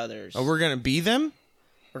these brothers. Oh, we're gonna be them.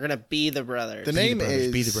 We're gonna be the brothers. The name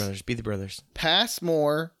is Be the brothers. Be the brothers. Pass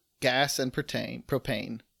More Gas and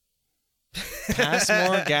Propane. Pass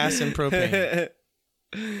more gas and propane.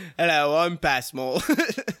 Hello, I'm Passmore.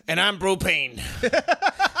 And I'm propane.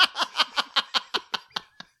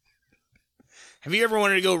 Have you ever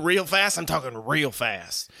wanted to go real fast? I'm talking real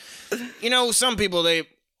fast. You know, some people, they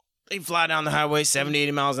fly down the highway 70,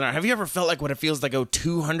 80 miles an hour. Have you ever felt like what it feels to go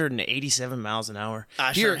 287 miles an hour?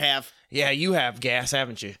 I Here- sure have. Yeah, you have gas,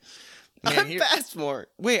 haven't you? Man, I'm here- Passmore.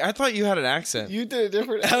 Wait, I thought you had an accent. You did a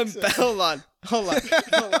different I'm accent. Hold on.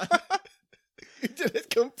 You did it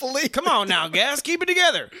completely. Come on now, gas. Keep it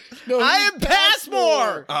together. No, I you're am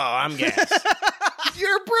Passmore. Oh, I'm gas.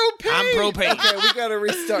 You're propane. I'm propane. Okay, we gotta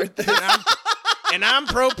restart this. And I'm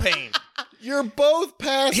propane. You're both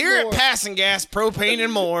Passmore. Here at Passing Gas, propane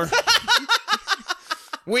and more.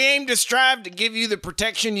 We aim to strive to give you the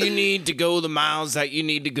protection you need to go the miles that you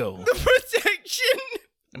need to go. Protection.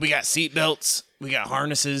 We got seat belts. We got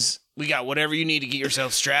harnesses. We got whatever you need to get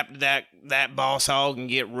yourself strapped to that boss hog and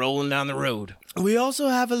get rolling down the road. We also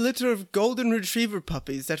have a litter of golden retriever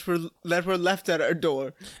puppies that were left at our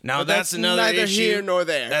door. Now But that's another neither issue. here nor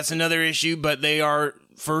there. That's another issue, but they are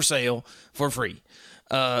for sale for free.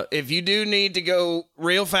 If you do need to go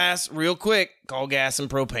real fast, real quick, call Gas and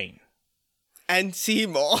Propane. And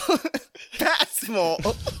Seymour. Passmore.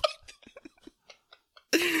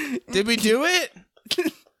 Did we do it?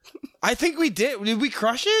 I think we did. Did we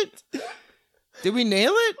crush it? Did we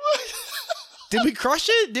nail it? Did we crush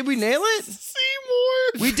it? Did we nail it?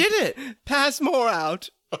 Seymour. We did it. Passmore out.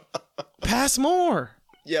 Pass more.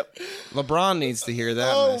 Yep. LeBron needs to hear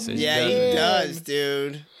that Oh, message. Yeah, doesn't he he? does,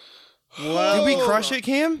 dude. Did we crush it,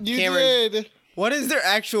 Cam? You Cameron. did. What is their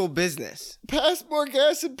actual business? Passmore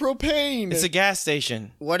Gas and Propane. It's a gas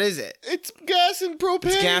station. What is it? It's gas and propane.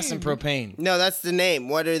 It's gas and propane. No, that's the name.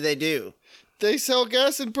 What do they do? They sell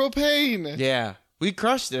gas and propane. Yeah. We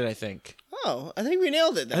crushed it, I think. Oh, I think we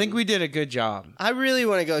nailed it then. I think we did a good job. I really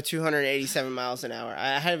want to go 287 miles an hour.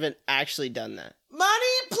 I haven't actually done that.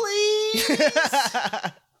 Money, please.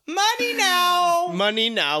 Money now. Money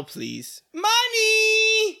now, please.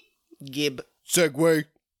 Money. Gib. Segway.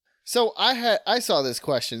 So I saw this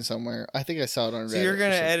question somewhere. I think I saw it on Reddit. So you're or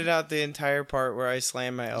gonna something. edit out the entire part where I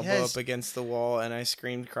slammed my elbow Yes. up against the wall and I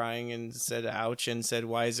screamed crying and said ouch and said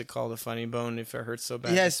why is it called a funny bone if it hurts so bad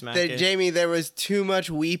to Yes, smack it? Jamie, there was too much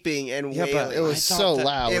weeping and Yeah, wailing. but It was I thought so that-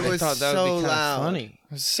 loud. It I was thought that so would be kind loud. of funny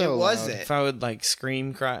It was so It loud. wasn't. if I would like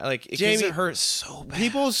scream, cry, like because Jamie, it hurts so bad.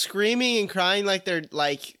 People screaming and crying like they're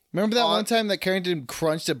like. Remember that on- one time that Carrington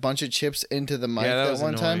crunched a bunch of chips into the mic? yeah, that that was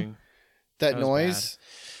one annoying. time? That was noise?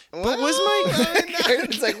 But was my-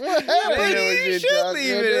 Carrington's like, what happened? You should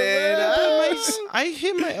leave it in. I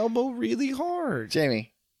hit my elbow really hard.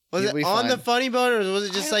 Jamie. Was You'll it be on the fine. funny bone, or was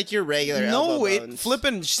it just like your regular? No, elbow it bones?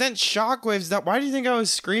 flipping sent shockwaves down. Why do you think I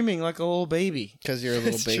was screaming like a little baby? Because you're a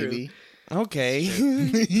little That's true. baby. Okay.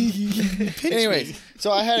 Anyways,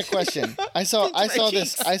 so I had a question. I saw my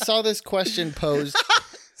this. cheeks. I saw this question posed.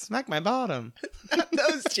 Smack my bottom.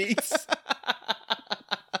 Those cheeks.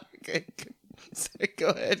 Okay. Go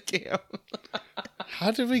ahead, Cam.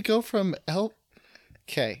 How did we go from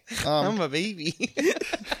Okay. I'm a baby.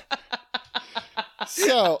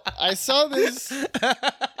 So I saw this.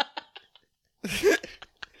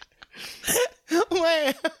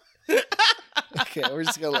 Wait. Okay, we're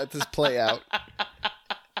just gonna let this play out.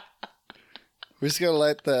 We're just gonna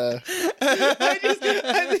let the. I think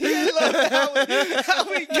I love how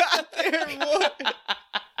we got there. More.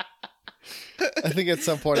 I think at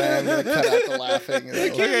some point I am gonna cut out the laughing. and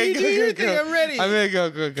it'll- Okay, You do your thing. I'm ready. I'm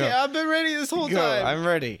gonna go. Yeah, I've been ready this whole Go. time. I'm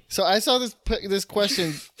ready. So I saw this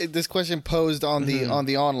question posed on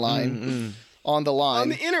the online on the line on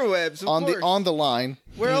the interwebs, of course. on the line,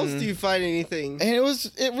 Where else do you find anything? and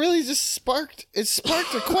it really just sparked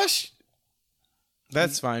a question.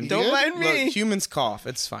 That's fine. Don't Look, mind me. humans cough.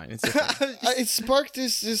 It's fine. It's okay. It sparked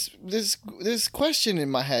this question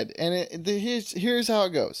in my head, and here's how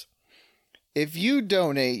it goes. If you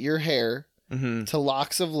donate your hair to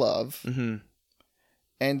Locks of Love, and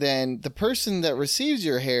then the person that receives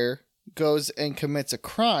your hair goes and commits a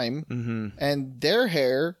crime, and their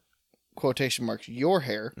hair, quotation marks, your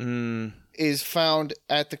hair, is found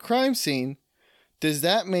at the crime scene, does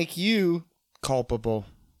that make you Culpable.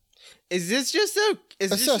 Is this just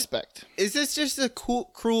a suspect? Is this just a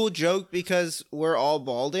cruel joke because we're all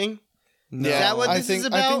balding? No. Is that what I this think is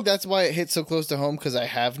about? I think that's why it hits so close to home, because I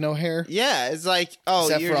have no hair. Yeah, it's like, oh,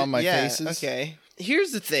 Except for you're, on my yeah, faces. Okay.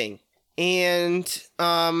 Here's the thing. And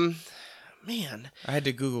man, I had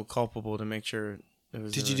to Google culpable to make sure it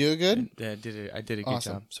was. Did you do it good? Yeah, I did it. I did a good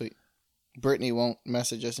Awesome. job. Sweet. Brittany won't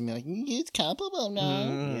message us and be like, it's culpable now.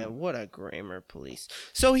 yeah, what a grammar police.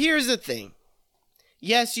 So here's the thing.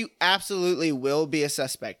 Yes, you absolutely will be a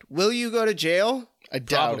suspect. Will you go to jail? I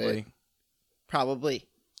doubt Probably. it. Probably.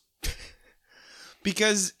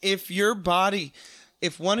 Because if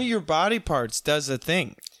one of your body parts does a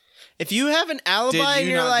thing, If you have an alibi Did and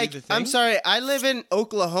you you're not do like, the I'm thing? sorry, I live in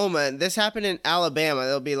Oklahoma and this happened in Alabama,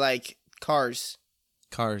 they'll be like, cars.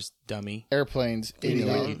 cars, dummy. Airplanes, You know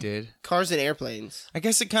what you idiot. did. Cars and airplanes. I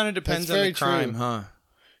guess it kind of depends That's on the very crime, true. huh?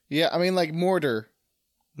 Yeah, I mean, like mortar.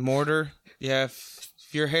 Mortar. Yeah. If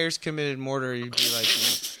your hair's committed murder, you'd be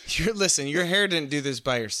like, listen, your hair didn't do this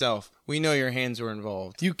by yourself. We know your hands were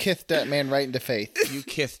involved. You kissed that man right into faith. You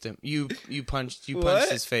kissed him. You punched What?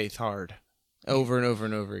 his face hard, over and over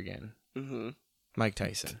and over again. Mm-hmm. Mike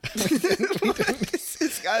Tyson. I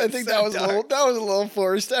think that was a little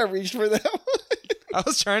forced. I reached for that one. I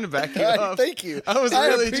was trying to back you up. Thank you. I was I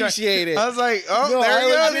really appreciate it. I was like, oh, No, there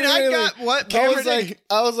you go. I mean, I got what I Cameron was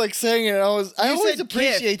did. like saying it. I always said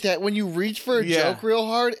appreciate that when you reach for a Yeah. joke real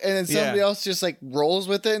hard and then somebody Yeah. else just like rolls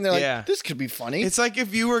with it and they're like, Yeah. this could be funny. It's like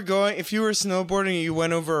if you were snowboarding and you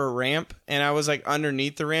went over a ramp and I was like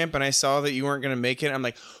underneath the ramp and I saw that you weren't going to make it. I'm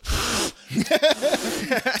like,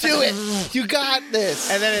 Do it. You got this.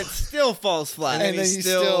 And then it still falls flat. and then then he you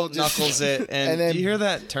still still just- knuckles it. And, and then- do you hear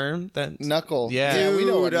that term? That Knuckle. Yeah. we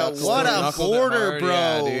know what Dude, knuckles what is. a Knuckled it border, hard. bro.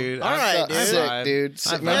 Yeah, dude. All right, dude. Sick, dude. I've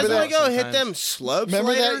Sick. You Remember guys want that? to go hit sometimes. them slopes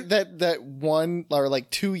Remember later? that one or like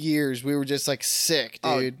 2 years we were just like sick,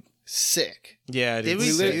 Oh. dude. Sick. Yeah, Did we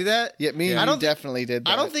it's do that? Yeah, me and I you don't thi- definitely did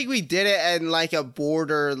that. I don't think we did it in like a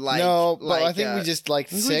border like. no, but I like, think we just like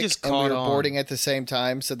think we sick just and we caught were on. boarding at the same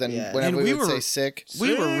time. So then Yeah. whenever And we we would were- say sick,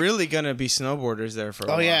 we were really gonna be snowboarders there for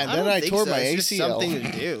a Oh, while. yeah. I then don't I think tore so. my It's just ACL. something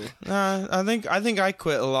to do. I think I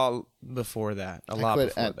quit a lot before that. A I lot quit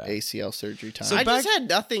before at that. ACL surgery time. So I back- just had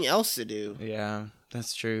nothing else to do. Yeah,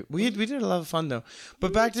 that's true. We did a lot of fun though.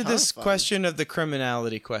 But back to ton this of fun. question of the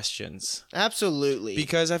criminality questions, Absolutely.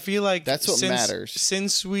 because I feel like That's what since, matters.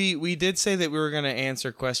 Since we did say that we were going to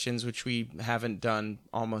answer questions, which we haven't done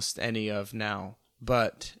almost any of now,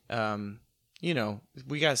 but you know,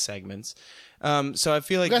 we got segments. So I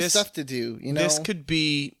feel like We got this stuff to do. You know, this could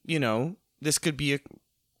be, you know, this could be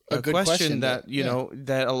a good question that you yeah. know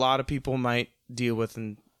that a lot of people might deal with,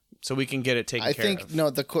 and so we can get it taken I care think of. no.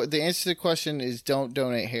 The answer to the question is don't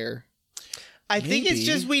donate hair. I think it's Maybe.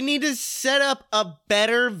 just we need to set up a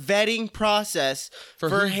better vetting process For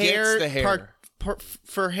who hair, gets the hair.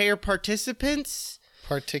 for hair participants.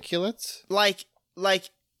 Particulates. Like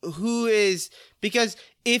who is, because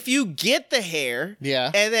if you get the hair,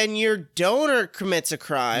 Yeah. and then your donor commits a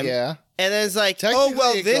crime, Yeah. and then it's like, oh Technically,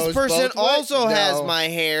 well, it this goes person both ways. also has No. my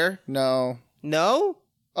hair. No. No,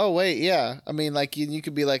 Oh wait, yeah. I mean, like you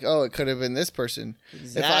could be like, oh, it could have been this person.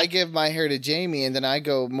 If I give my hair to Jamie and then I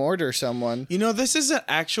go murder someone, You know, this is an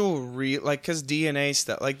actual real, like, because DNA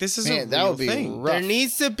stuff, like, this is a man, that real would be thing. rough. there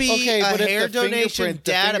needs to be Okay, a but hair if the donation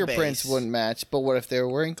fingerprints database. wouldn't match. But what if they were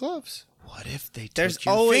wearing gloves? What if they took There's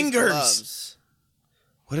your always fingers? gloves.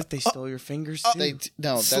 What if they stole your fingers too?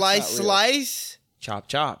 No, that's Slice, not real. slice. Chop,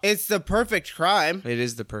 chop. It's the perfect crime. It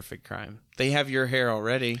is the perfect crime. They have your hair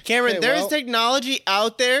already. Cameron, Okay, there's well- technology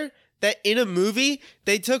out there that in a movie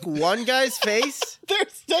they took one guy's face.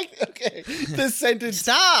 Okay, the sentence.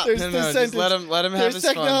 Stop. There's No, the no, just sentence. let him have There's his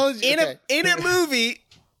fun. technology. In a movie,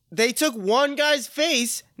 they took one guy's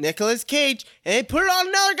face, Nicolas Cage, and they put it on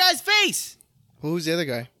another guy's face. Who's the other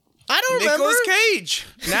guy? I don't Nicolas remember. Cage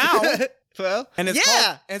now, Well, and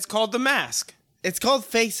it's called The Mask. it's called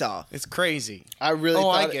Face Off. It's crazy. I really. Oh,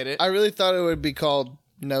 thought I get it. I really thought it would be called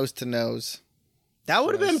Nose to Nose. That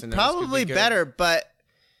would have Nose to been Nose probably could be good. better, but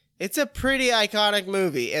it's a pretty iconic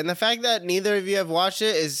movie, and the fact that neither of you have watched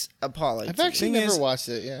it is appalling. I've to me. actually Thing never is, watched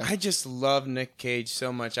it. Yeah. I just love Nick Cage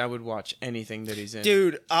so much. I would watch anything that he's in.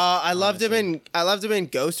 Dude, I loved him in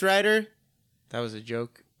Ghost Rider. That was a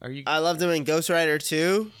joke. Are you? I loved him in Ghost Rider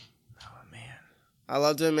 2. Oh man. I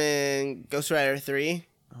loved him in Ghost Rider 3.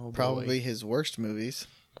 Oh boy. Probably his worst movies.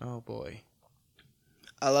 Oh boy.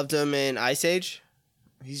 I loved him in Ice Age.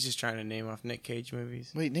 He's just trying to name off Nick Cage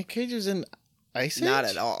movies. Wait, Nick Cage was in Ice Age? Not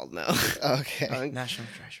at all, no. Okay. National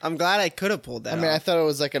Treasure. I'm glad I could have pulled that I mean, I off. thought it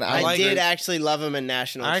was like an I Ice. did actually love him in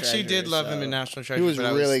National I actually Treasure, did love him so- in National Treasure. He was but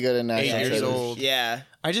I really good in 8 National years Treasure. old. Yeah.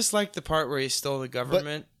 I just liked the part where he stole the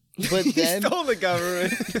government. But then, Stole the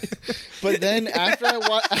government. but then after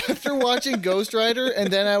after watching Ghost Rider,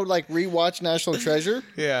 and then I would like rewatch National Treasure.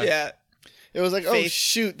 yeah. yeah. It was like, oh Face.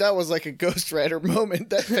 shoot, that was like a Ghost Rider moment.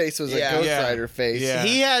 That face was Yeah. a Ghost Yeah. Rider face. Yeah.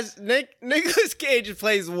 He has Nicolas Cage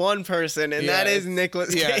plays one person, and Yeah, that is it's-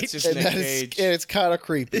 Nicolas yeah, Cage. it's just And Nick that is, Cage. and it's kind of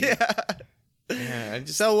creepy. Yeah, I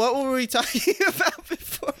just. So what were we talking about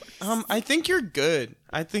before? I think you're good.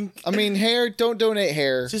 I think. I mean, hair. Don't donate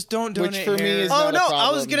hair. just don't which donate for me hair. is Oh not a no,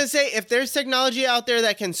 I was problem. gonna say if there's technology out there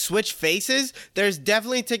that can switch faces, there's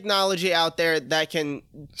definitely technology out there that can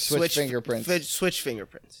Switch fingerprints. Switch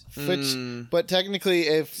fingerprints. Which, but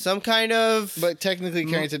technically, Some kind of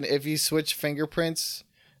Carrington, if you switch fingerprints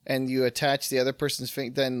and you attach the other person's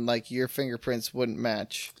then like your fingerprints wouldn't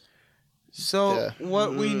match. So Yeah.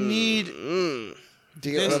 what we need, Do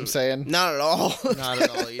you get what I'm saying? not at all. not at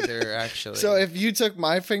all either. Actually. So if you took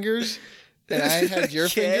my fingers and I had your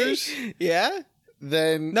Okay. fingers, Yeah.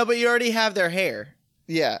 then No, but you already have their hair.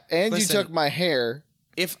 yeah, and Listen. you took my hair.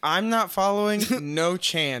 if I'm not following, no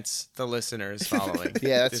chance the listener is following.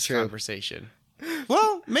 Yeah, that's this true. conversation.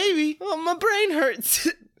 Well, maybe, Oh, my brain hurts.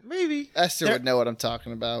 maybe. Esther would know what I'm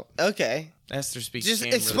talking about. Okay. Esther speaks. Just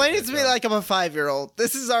Cam really explain it good, to me though. like I'm a 5-year-old.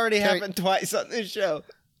 This has already Carrie- happened twice on this show.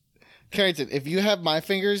 Carrington, if you have my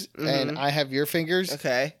fingers and I have your fingers,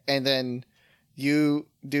 Okay. and then you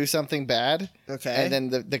do something bad, Okay. and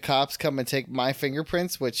then the cops come and take my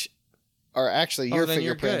fingerprints, which are actually your then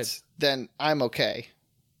you're fingerprints, then I'm okay.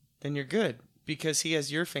 Then you're good because he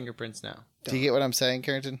has your fingerprints now. Do you get what I'm saying,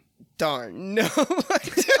 Carrington? Darn. No.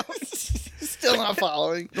 Still not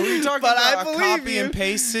following. Are you talking But I about a believe copy you. and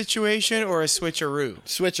paste situation or a switcheroo?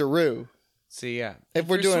 Switcheroo. See, yeah. If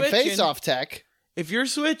we're you're doing switching- face-off tech, if you're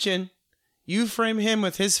switching, you frame him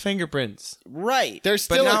with his fingerprints. Right. they're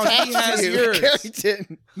still now attached he has to you, yours.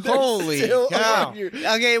 Carrington. They're Holy still cow. on you.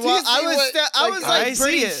 Okay, well, you I see was what- I was like I see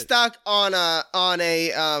pretty it. stuck on a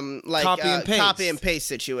like Copy and paste. copy and paste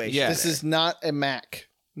situation. Yeah. This is not a Mac.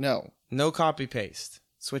 No. No copy paste.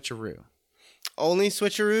 Switcheroo. Only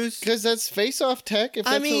switcheroos. Because that's face-off tech, if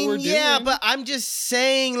that's I what we're mean, doing. yeah, but I'm just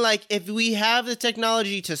saying, like, if we have the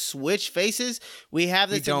technology to switch faces, we have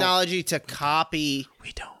the We don't. technology to copy.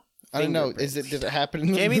 We don't. I don't know. Did it happen in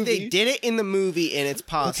the Jamie, movie? they did it in the movie, and it's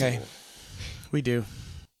possible. Okay. We do.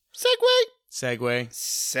 Segway. Segway.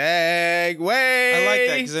 Segway. I like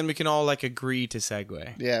that because then we can all like agree to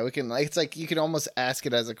segue. Yeah, we can. Like, it's like you can almost ask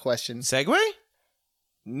it as a question. Segway?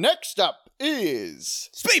 Next up is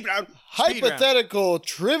Speed round. Hypothetical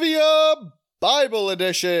Trivia Bible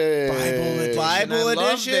Edition. Bible I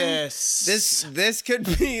love edition? this. This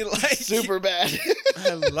could be like Super bad.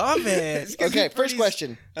 I love it. Okay, first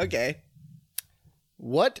question. Okay.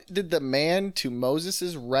 What did the man to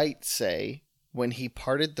Moses' right say when he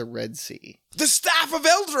parted the Red Sea? The staff of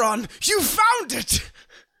Eldaron. You found it.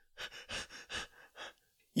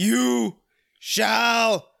 You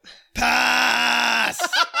shall pass.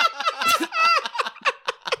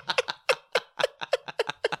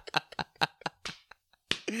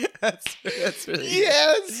 That's really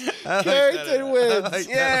Yes! I like Carrington that. wins. I like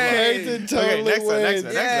that. Carrington totally next one, wins.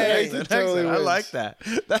 next one. Carrington totally I wins. like that.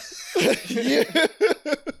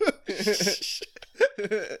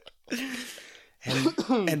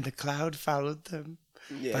 And the cloud followed them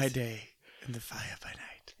by day and the fire by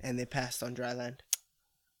night. And they passed on dry land.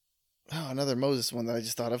 Oh, another Moses one that I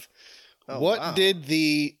just thought of. Oh, What wow. did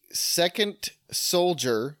the second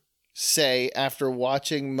soldier say after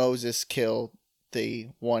watching Moses kill the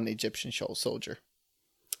one Egyptian soldier?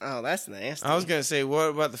 Oh, that's nasty. I was gonna say, what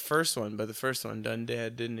about the first one? But the first one done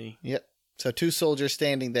dead, didn't he? Yep. So two soldiers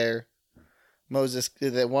standing there. Moses,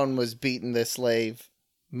 the one was beating the slave.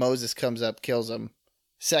 Moses comes up, kills him.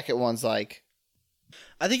 Second one's like,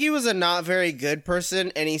 I think he was a not very good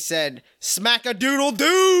person, and he said, "Smack a doodle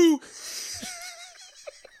doo."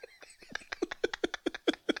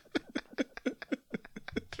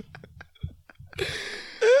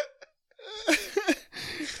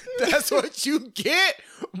 That's what you get,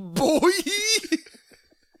 boy.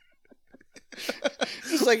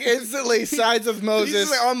 just like instantly sides of Moses.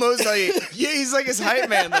 He's like almost like, yeah, he's like his hype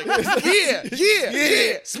man. Like,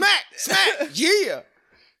 yeah, smack, yeah.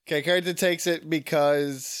 Okay, Carrington takes it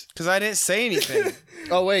because. Because I didn't say anything.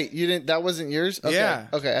 Oh wait, you didn't. That wasn't yours. Okay. Yeah.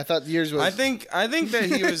 Okay, I thought yours was. I think that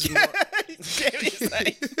he was more. Jimmy's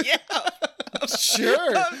like, yeah,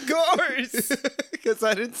 Sure. of course. Because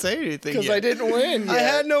I didn't say anything. Because yet. I didn't win. I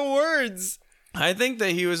yet. had no words. I think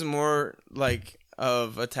that he was more like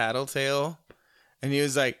of a tattletale, and he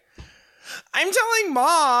was like, "I'm telling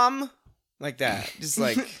mom," like that, just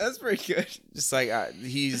like, That's pretty good. just like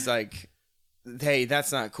he's like, "Hey,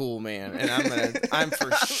 that's not cool, man," and I'm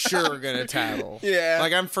for sure gonna tattle. Yeah.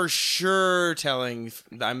 like I'm for sure telling.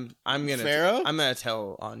 I'm gonna Pharaoh? I'm gonna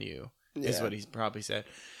tell on you. Is Yeah. what he probably said.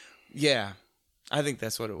 Yeah, I think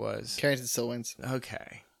that's what it was. Carrington still wins.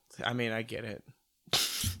 Okay. I mean, I get it.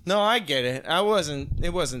 No, I get it.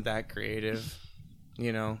 It wasn't that creative,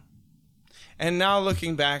 you know. And now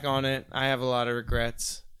looking back on it, I have a lot of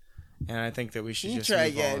regrets. And I think that we should You just try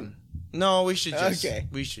move again. on. No, we should just Okay.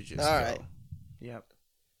 All All go. right. Yep.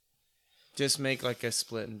 Just make like a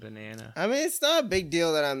split and banana. I mean, it's not a big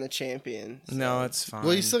deal that I'm the champion. so- No, it's fine.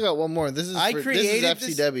 Well, you still got one more. This is I this created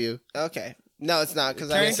is FCW. Okay. No, it's not,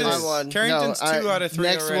 because I Carrington's, won. Carrington's 2 out of 3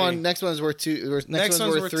 next already. Next one's worth 2. Next one's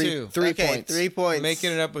one's worth worth 3. 2. 3 Okay, points. 3 points.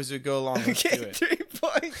 Making it up as we go along. Let's Okay, do it. 3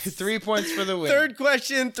 points. 3 points for the win. Third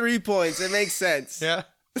question, 3 points. It makes sense. Yeah.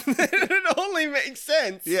 It only makes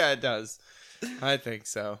sense. Yeah, it does. I think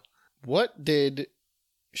so. What did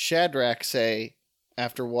Shadrach say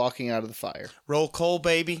after walking out of the fire? Roll coal,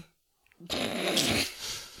 baby.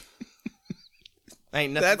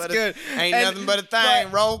 Ain't nothing That's but good. Ain't And- nothing but a thing.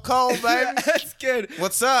 but- Roll coal, baby. That's good.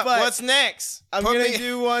 What's up? But What's next? I'm Put gonna me-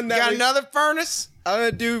 do one You that got we, another furnace? I'm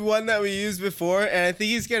gonna do one that we used before, and I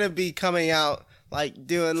think he's gonna be coming out like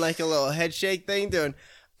doing like a little head shake thing, doing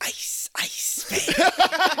ice, ice, baby.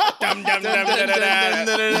 Dum, dum, dum, da, da, da.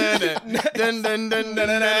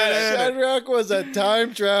 Shadrach was a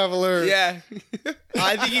time traveler. Yeah,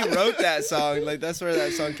 I think he wrote that song. Like that's where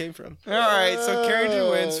that song came from. All right, so Carrington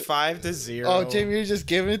wins 5-0. Oh, Jamie, you're just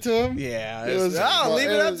giving it to him? Yeah. It was- Oh, leave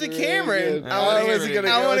it up to really Cameron. good. I wanna hear wasn't it. gonna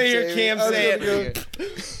I go, wanna hear Jamie. Cam I was say gonna it. go-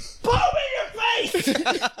 Boom in your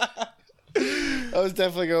face. I was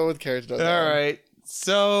definitely going with Carrington. on that All one. right.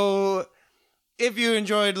 So, if you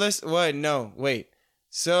enjoyed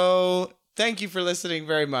So, thank you for listening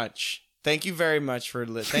very much. Thank you very much for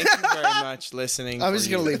listening. I'm just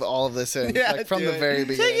going to leave all of this in Yeah, like, from do the it. very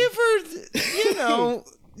beginning. Thank you for,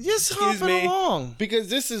 just Excuse hopping me. along. Because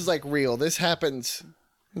this is like real. This happens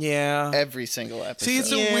Yeah. every single episode. See,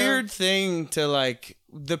 it's a weird thing to like.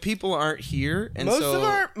 The people aren't here, and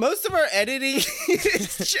Most of our editing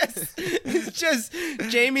is just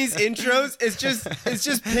Jamie's intros. It's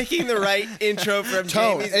just picking the right intro from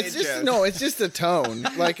tone. Jamie's It's intros. just it's just the tone.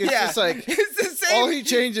 Like it's just like it's the same. all he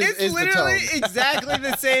changes it's is the literally tone. exactly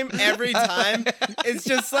the same every time. It's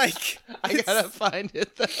just like I gotta find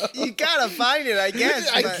it though. you gotta find it, I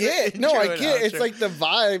guess. I but- get. No, Intro I and get. It's outro. like the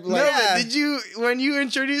vibe. No, Like, Yeah. but did you when you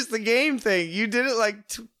introduced the game thing? You did it like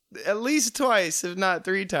at least twice, if not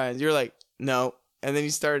 3 times. You're like, No. And then you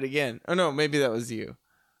started again. Oh, no, maybe that was you.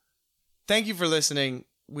 Thank you for listening.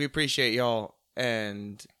 We appreciate y'all,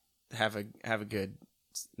 and have a good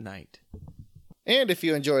night. And if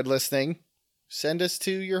you enjoyed listening, send us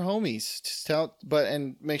to your homies.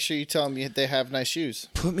 And make sure you tell them they have nice shoes.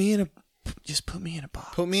 Just put me in a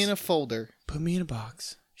box. Put me in a folder. Put me in a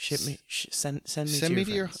box. Send me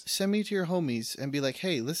to your friends. Send me to your homies and be like,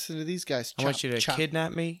 hey, listen to these guys. I want you to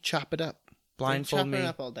kidnap me, chop it up, blindfold me, Chopping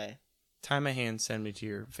up all day. tie my hands, send me to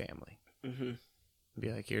your family. Mm-hmm.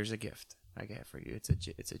 Be like, here's a gift I got for you.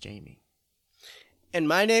 It's a Jamie. And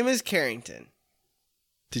my name is Carrington.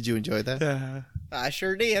 Did you enjoy that? I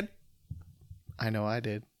sure did. I know I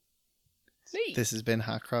did. Neat. This has been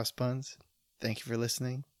Hot Cross Buns. Thank you for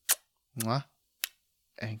listening. Mwah.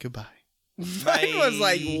 And goodbye. Mine was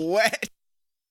like wet.